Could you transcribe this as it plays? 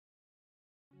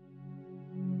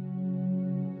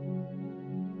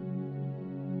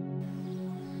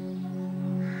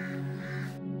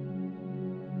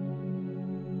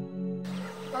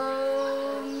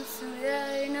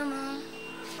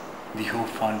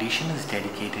foundation is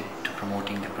dedicated to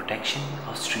promoting the protection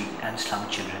of street and slum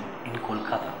children in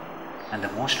Kolkata and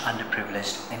the most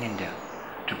underprivileged in India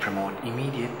to promote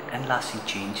immediate and lasting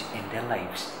change in their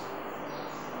lives.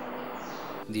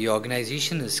 The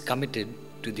organization is committed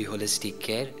to the holistic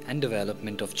care and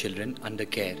development of children under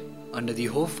care. Under the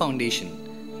Hope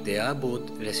Foundation, there are both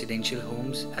residential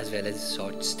homes as well as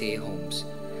short stay homes.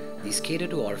 These cater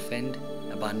to orphaned,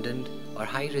 abandoned or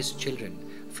high-risk children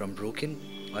from broken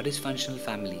or dysfunctional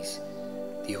families.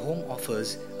 The home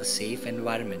offers a safe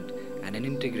environment and an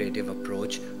integrative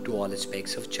approach to all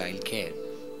aspects of child care,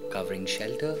 covering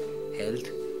shelter, health,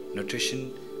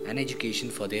 nutrition and education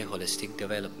for their holistic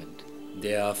development.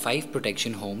 There are 5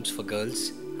 protection homes for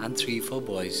girls and 3 for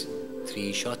boys,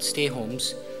 3 short stay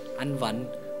homes and 1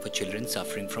 for children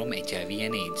suffering from HIV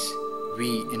and AIDS.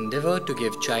 We endeavor to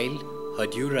give child her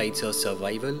due rights of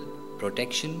survival,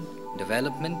 protection,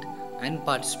 development and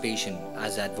participation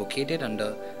as advocated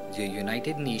under the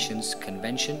United Nations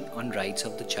Convention on Rights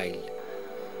of the Child.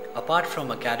 Apart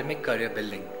from academic career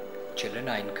building, children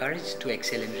are encouraged to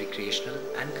excel in recreational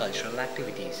and cultural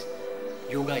activities.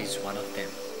 Yoga is one of them.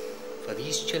 For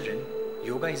these children,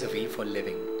 yoga is a way for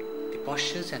living. The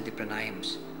postures and the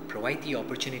pranayams provide the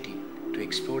opportunity to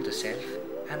explore the self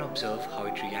and observe how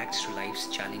it reacts to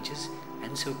life's challenges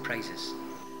and surprises.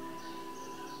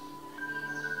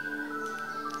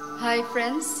 Hi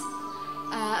friends,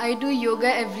 I do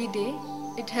yoga every day.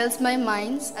 It helps my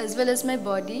mind as well as my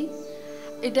body.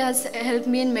 It has helped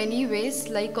me in many ways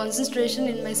like concentration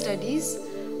in my studies.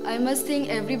 I must think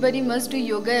everybody must do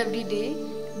yoga every day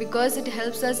because it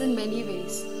helps us in many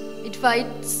ways. It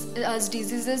fights us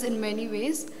diseases in many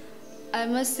ways. I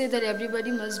must say that everybody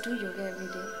must do yoga every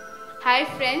day. Hi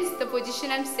friends, the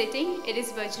position I'm sitting, it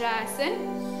is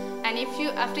Vajrasana. And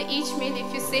after each meal,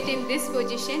 if you sit in this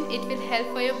position, it will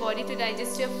help for your body to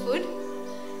digest your food.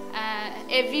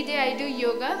 Every day I do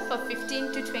yoga for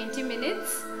 15 to 20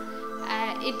 minutes.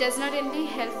 It does not only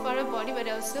help for our body but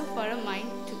also for our mind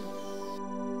too.